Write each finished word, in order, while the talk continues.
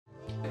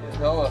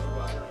Noah,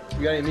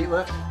 you got any meat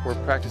left? We're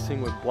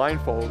practicing with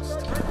blindfolds.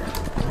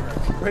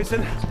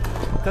 Racing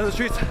down the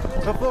streets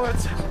of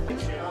Florence.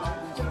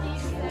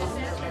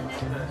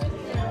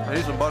 I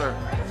need some butter.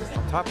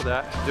 On top of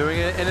that, doing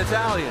it in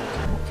Italian.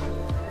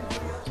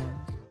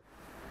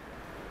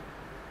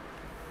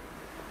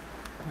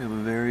 We have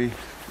a very,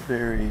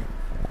 very,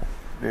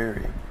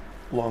 very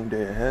long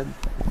day ahead.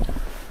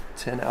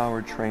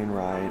 10-hour train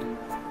ride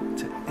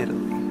to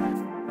Italy.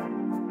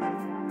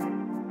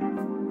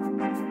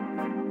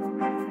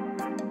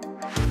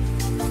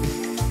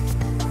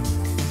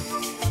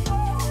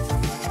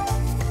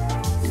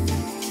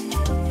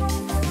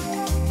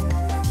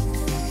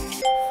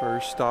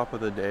 First stop of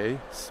the day.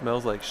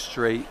 Smells like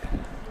straight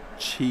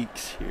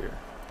cheeks here.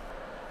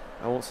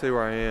 I won't say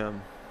where I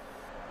am,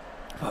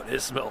 but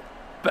it smelled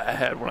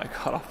bad when I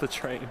got off the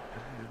train.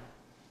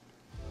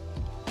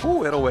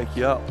 Ooh, it'll wake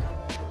you up.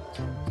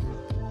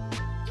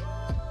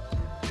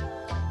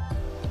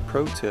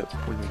 Pro tip,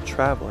 when you're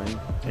traveling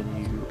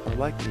and you are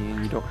like me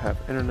and you don't have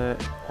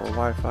internet or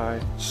Wi-Fi,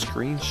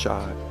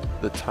 screenshot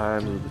the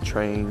times of the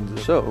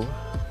trains. So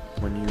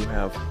when you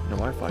have no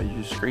Wi-Fi,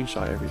 you just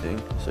screenshot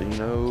everything so you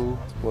know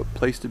what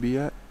place to be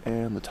at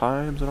and the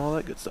times and all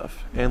that good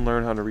stuff. And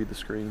learn how to read the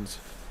screens.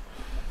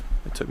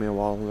 It took me a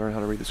while to learn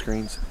how to read the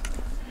screens.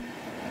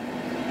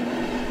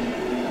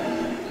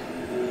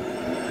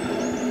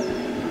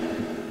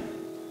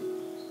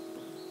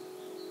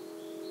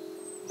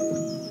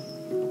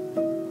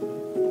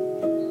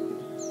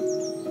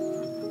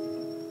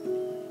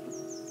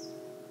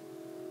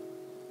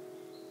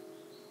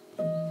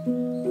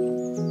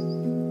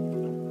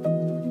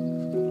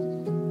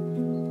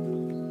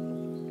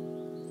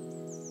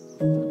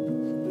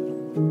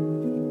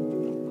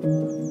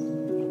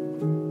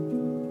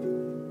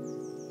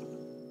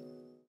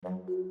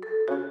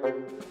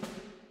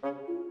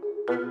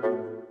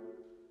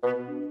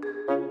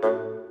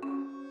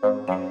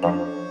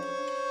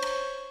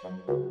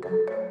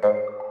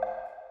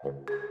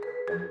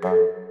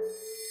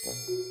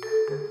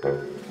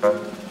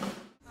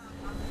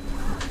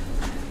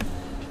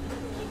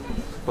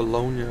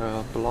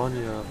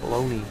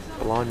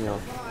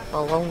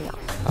 Bologna.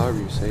 However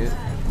you say it.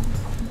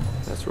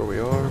 That's where we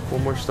are.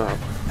 One more stop.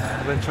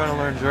 I've been trying to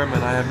learn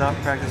German. I have not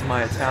practiced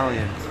my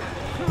Italian.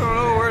 I don't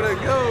know where to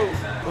go.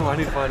 Oh, I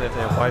need to find that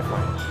damn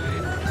Wi-Fi.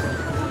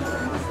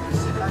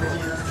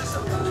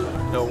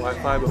 No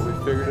Wi-Fi, but we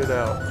figured it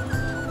out.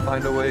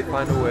 Find a way,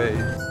 find a way.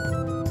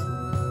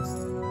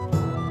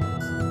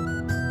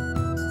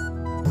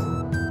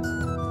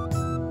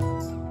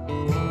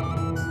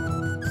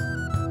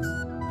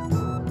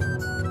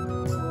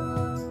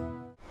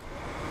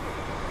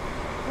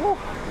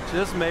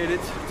 Just made it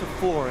to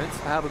Florence.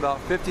 I have about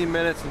 15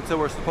 minutes until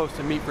we're supposed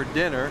to meet for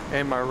dinner,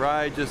 and my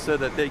ride just said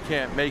that they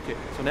can't make it.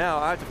 So now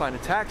I have to find a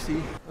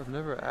taxi. I've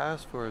never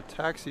asked for a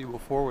taxi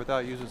before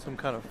without using some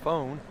kind of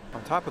phone.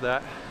 On top of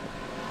that,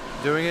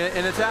 doing it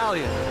in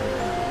Italian.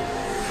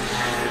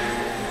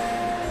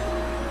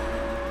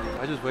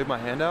 I just waved my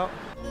hand out.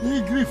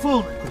 Il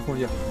grifone. Grifone,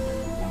 yeah.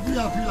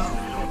 Via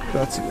Pilano.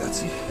 Grazie,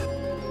 grazie.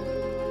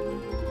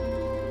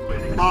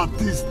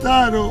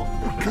 Battistero,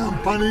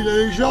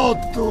 campanile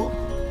 18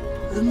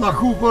 e la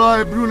cupola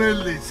ai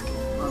Brunelleschi.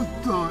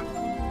 Attore.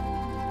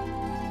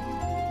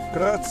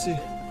 Grazie.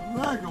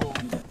 Prego.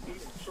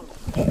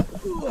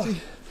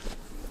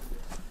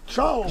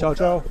 Ciao. Ciao,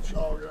 ciao.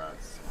 Ciao,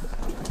 grazie.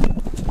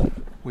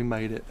 We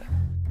made it.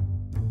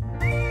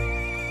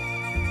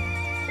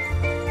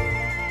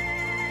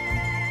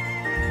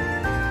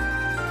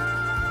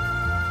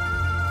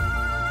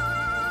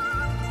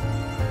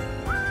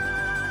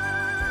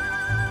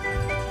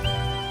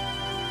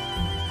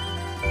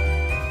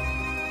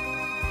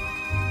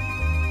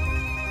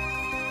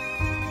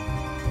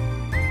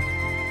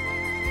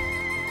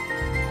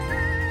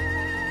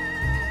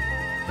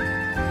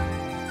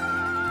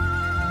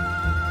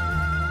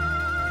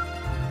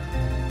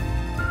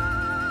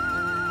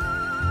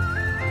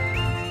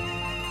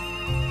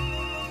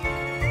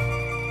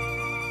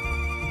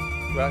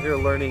 We're out here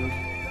learning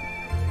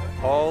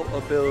all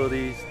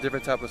abilities,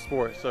 different type of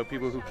sports. So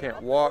people who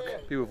can't walk,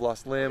 people who've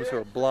lost limbs, who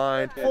are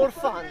blind. For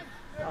fun.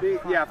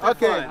 Yeah, for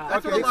fun.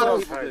 That's what a lot of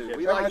people do.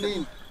 We like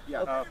Anime.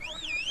 yeah.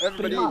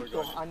 Everybody.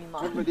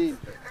 Everybody.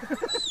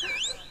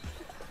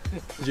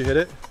 Did you hit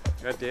it?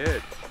 I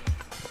did.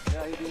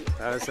 Yeah, he did.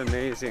 That was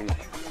amazing.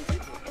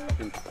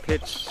 And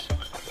pitch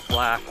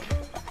black,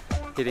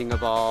 hitting a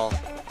ball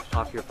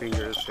off your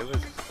fingers. It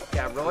was.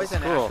 Yeah, Roy's a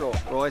cool. natural.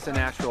 Roy's a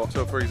natural.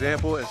 So for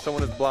example, if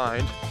someone is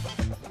blind,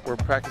 we're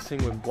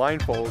practicing with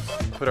blindfolds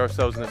to put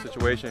ourselves in a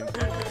situation.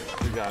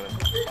 You got it.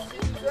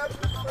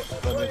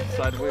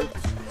 Sideways.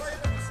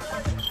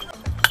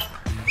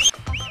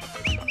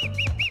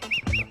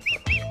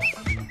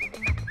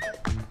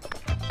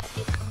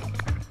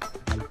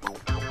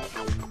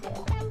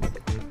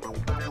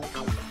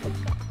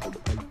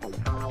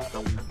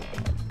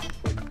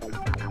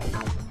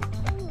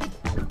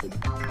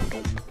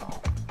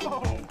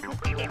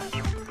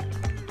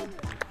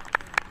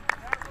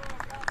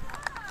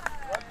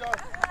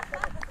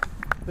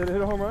 Did it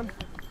hit a home run?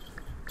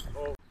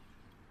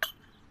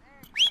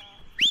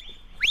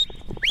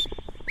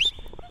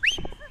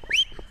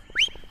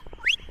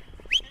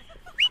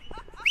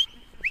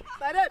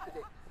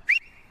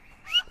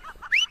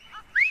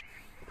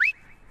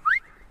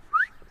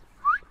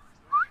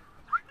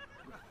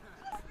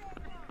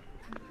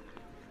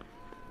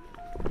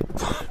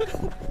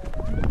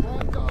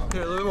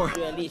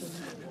 you at least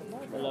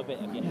a little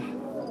bit again.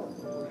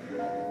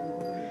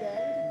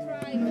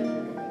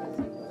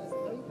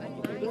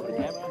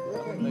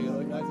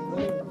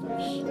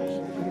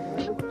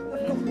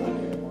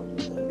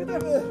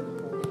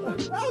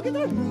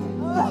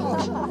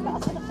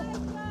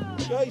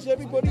 Guys,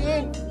 everybody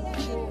in.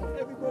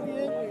 Everybody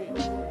in.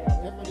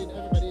 Everybody in.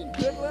 Everybody in.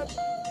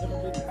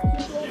 Everybody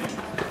in.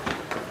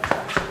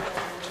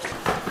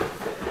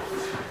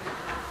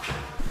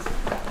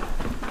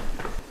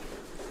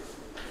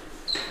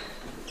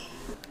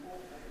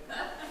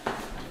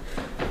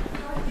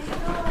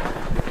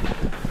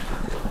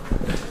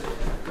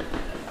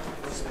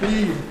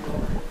 Speed.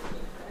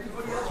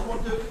 Anybody else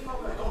want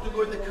to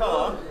go in the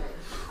car?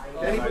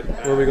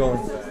 Where are we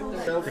going?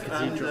 The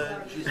cathedral.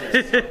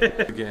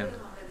 Again.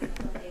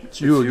 It's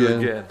you again.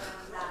 again.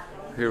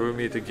 Here we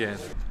meet again.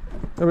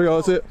 There we go,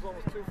 that's it.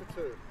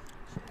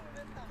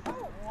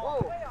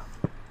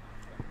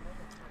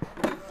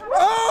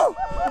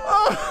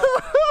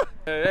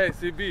 Hey,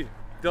 CB,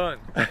 done.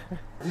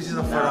 This is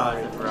a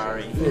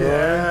Ferrari.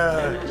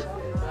 Yeah.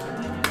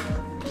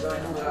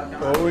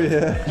 Oh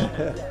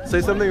yeah.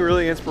 Say something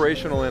really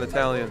inspirational in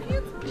Italian.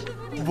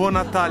 Buon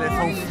Natale,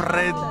 fa un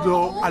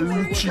freddo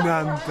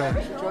allucinante.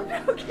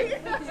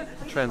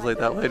 Translate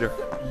that later.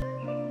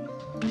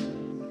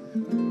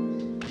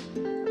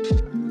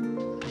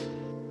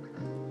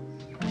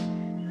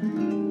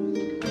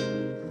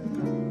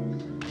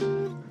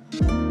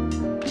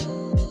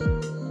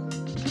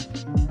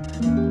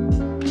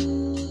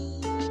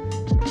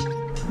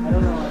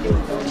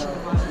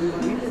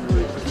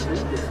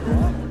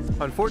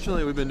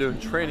 Unfortunately, we've been doing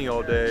training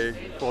all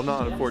day. Well,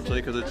 not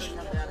unfortunately, because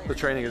the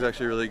training is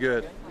actually really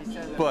good.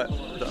 But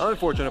the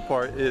unfortunate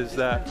part is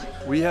that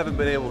we haven't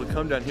been able to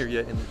come down here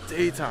yet in the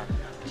daytime.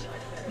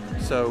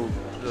 So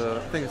I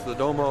think it's the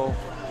Duomo,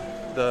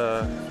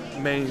 the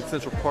main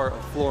central part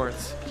of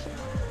Florence,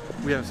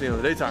 we haven't seen in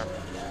the daytime.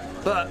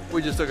 But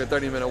we just took a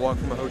 30-minute walk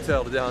from a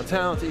hotel to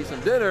downtown to eat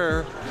some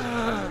dinner,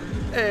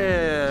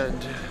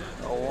 and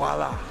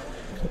voila.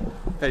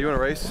 Hey, you want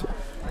to race?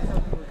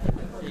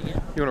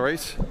 You want to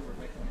race?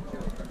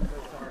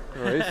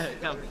 You want to race?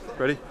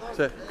 Ready,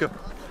 set, go.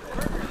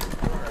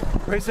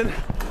 Racing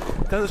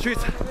down the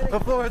streets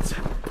of Florence.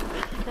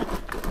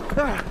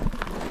 Ah.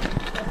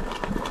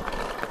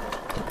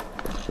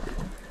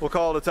 We'll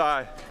call it a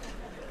tie.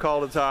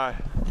 Call it a tie.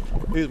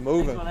 He's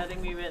moving.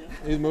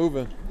 He's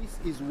moving. This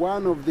is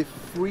one of the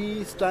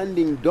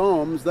freestanding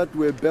domes that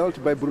were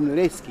built by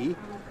Brunelleschi.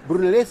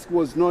 Brunelleschi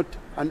was not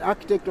an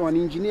architect or an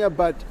engineer,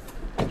 but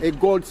a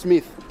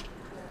goldsmith.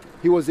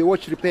 He was a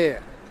watch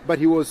repairer, but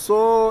he was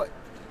so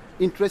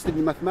interested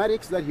in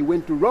mathematics that he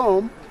went to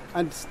Rome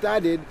and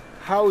studied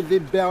how they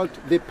built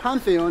the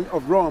Pantheon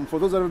of Rome. For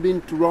those that have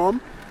been to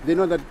Rome, they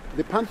know that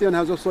the Pantheon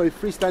has also a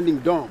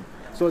freestanding dome.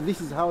 So this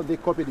is how they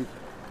copied it.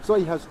 So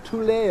it has two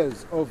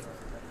layers of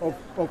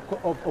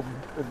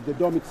the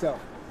dome itself.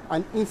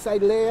 An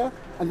inside layer,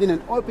 and then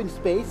an open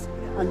space,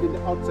 and then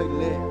the outside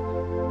layer.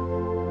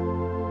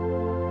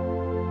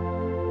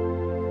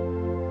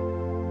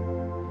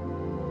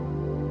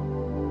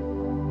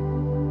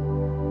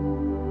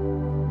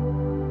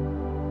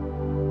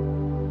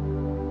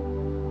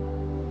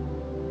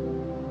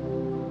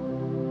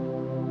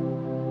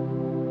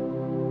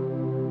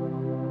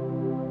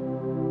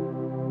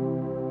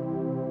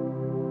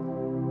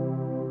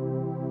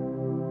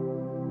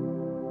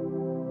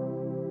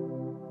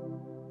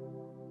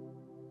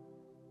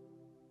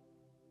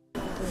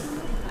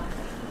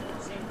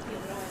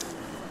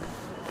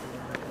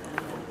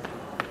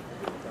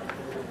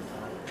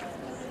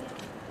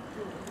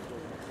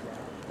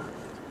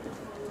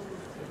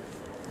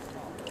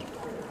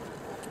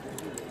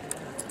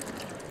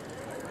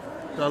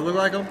 Do I look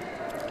like him?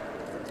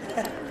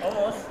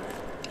 Almost.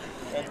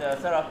 And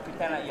sort of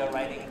pretend like you're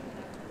riding.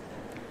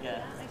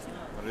 Yeah.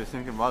 What do you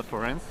think about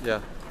Florence?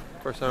 Yeah,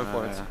 first time in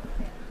Florence.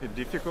 It's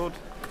difficult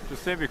to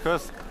say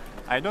because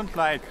I don't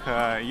like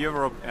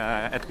Europe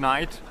at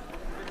night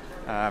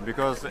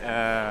because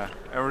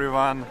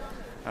everyone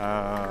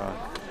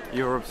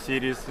Europe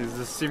cities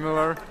is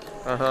similar.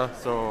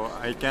 So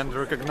I can't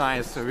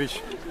recognize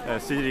which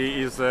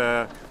city is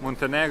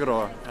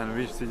Montenegro and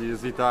which city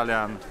is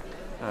Italian.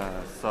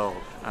 So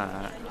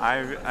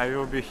I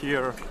will be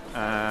here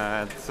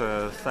at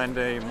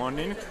Sunday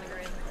morning,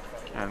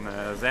 and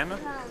then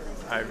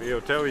I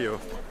will tell you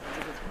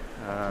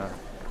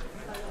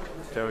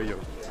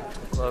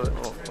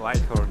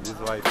like or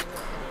dislike.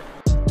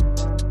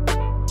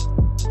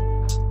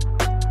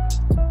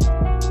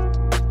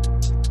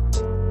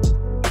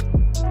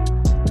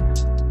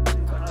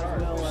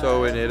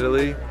 So in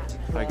Italy,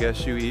 I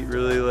guess you eat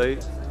really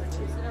late.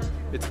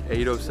 It's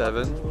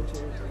 8:07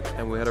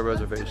 and we had a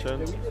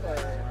reservation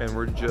and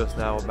we're just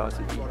now about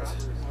to eat.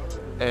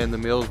 And the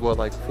meal's what,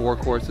 like 4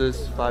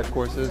 courses, 5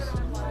 courses?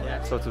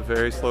 So it's a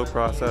very slow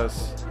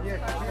process.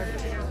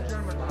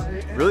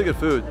 Really good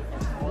food.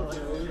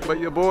 But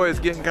your boy is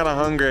getting kind of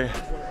hungry.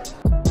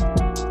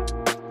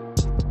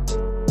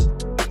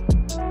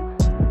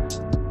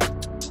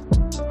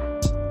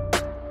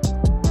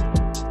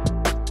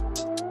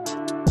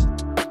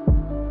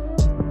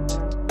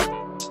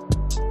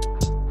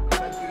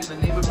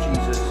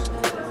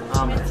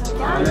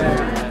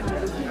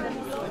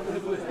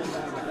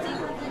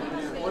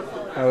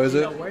 How is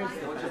it?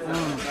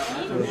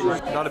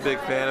 Not a big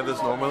fan of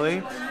this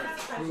normally,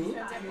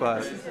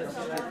 but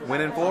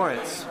when in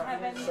Florence.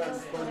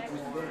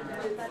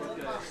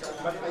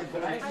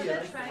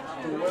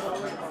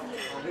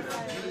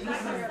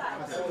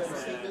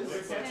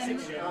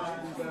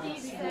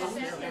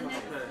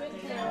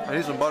 I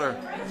need some butter.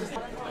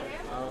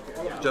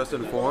 Just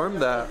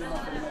informed that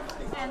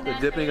the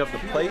dipping of the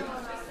plate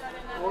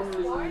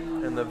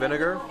and the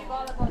vinegar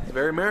is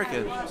very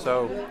American.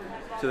 So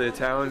to the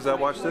Italians that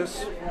watch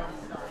this,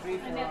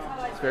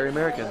 it's very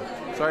American.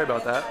 Sorry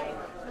about that.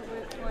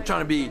 I'm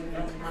trying to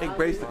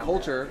embrace the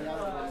culture.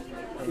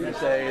 You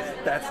say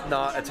that's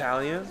not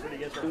Italian.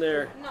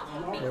 There.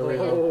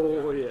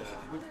 Oh yeah.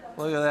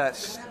 Look at that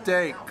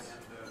steak.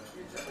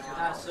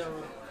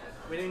 So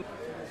we didn't.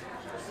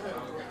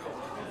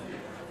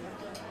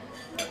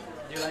 Do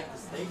you like the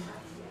steak?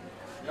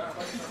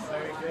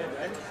 Very good,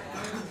 right?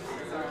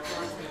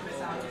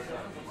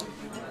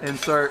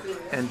 Insert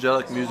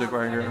angelic music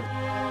right here.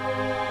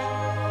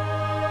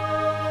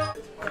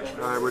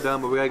 Alright, we're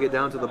done, but we gotta get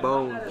down to the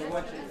bone.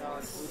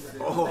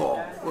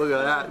 Oh, look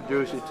at that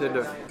juicy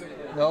tender.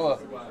 Noah,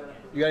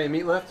 you got any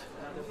meat left?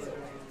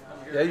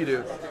 Yeah, you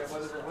do.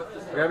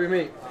 Grab your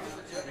meat.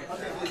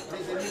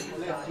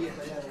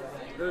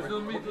 There's no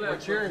meat left. We're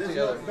cheering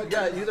together.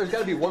 There's got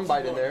to be one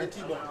bite in there.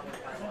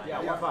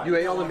 You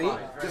ate all the meat?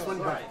 Just one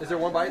bite. Is there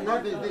one bite in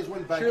there? There's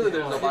one bite. Surely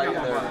there's no bite in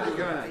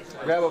there.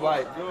 Grab a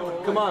bite.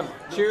 Come on.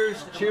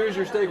 Cheers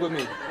your steak with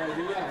me.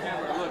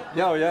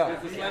 Yeah, yeah.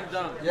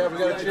 Yeah, we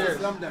got to cheers.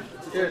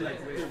 Cheers.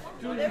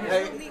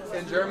 Hey,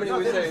 in Germany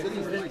we say,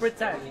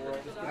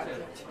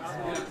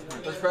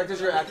 let's practice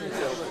your acting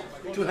skills.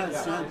 Two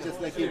hands, just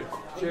like you.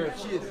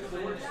 Cheers. Cheers.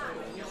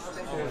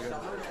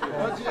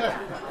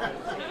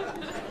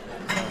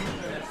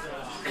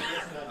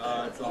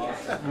 It's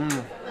awesome.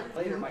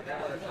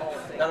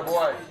 Got a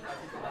boy.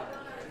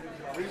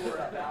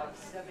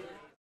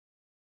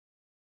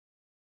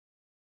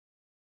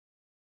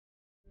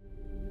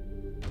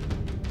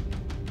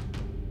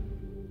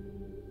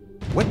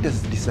 What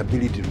does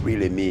disability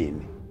really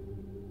mean?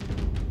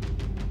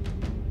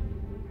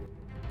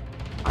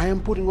 I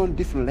am putting on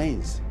different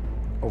lens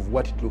of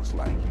what it looks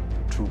like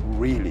to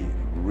really,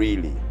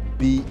 really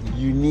be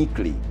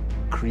uniquely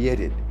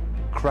created,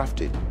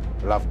 crafted,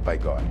 loved by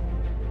God.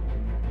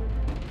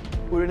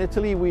 We're in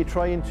Italy. We're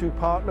trying to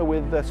partner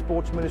with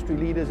sports ministry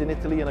leaders in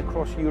Italy and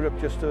across Europe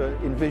just to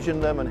envision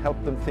them and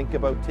help them think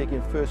about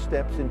taking first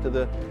steps into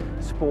the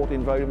sport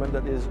environment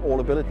that is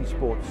all ability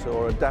sports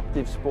or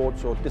adaptive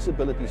sports or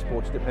disability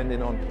sports,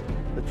 depending on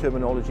the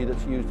terminology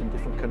that's used in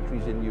different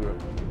countries in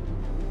Europe.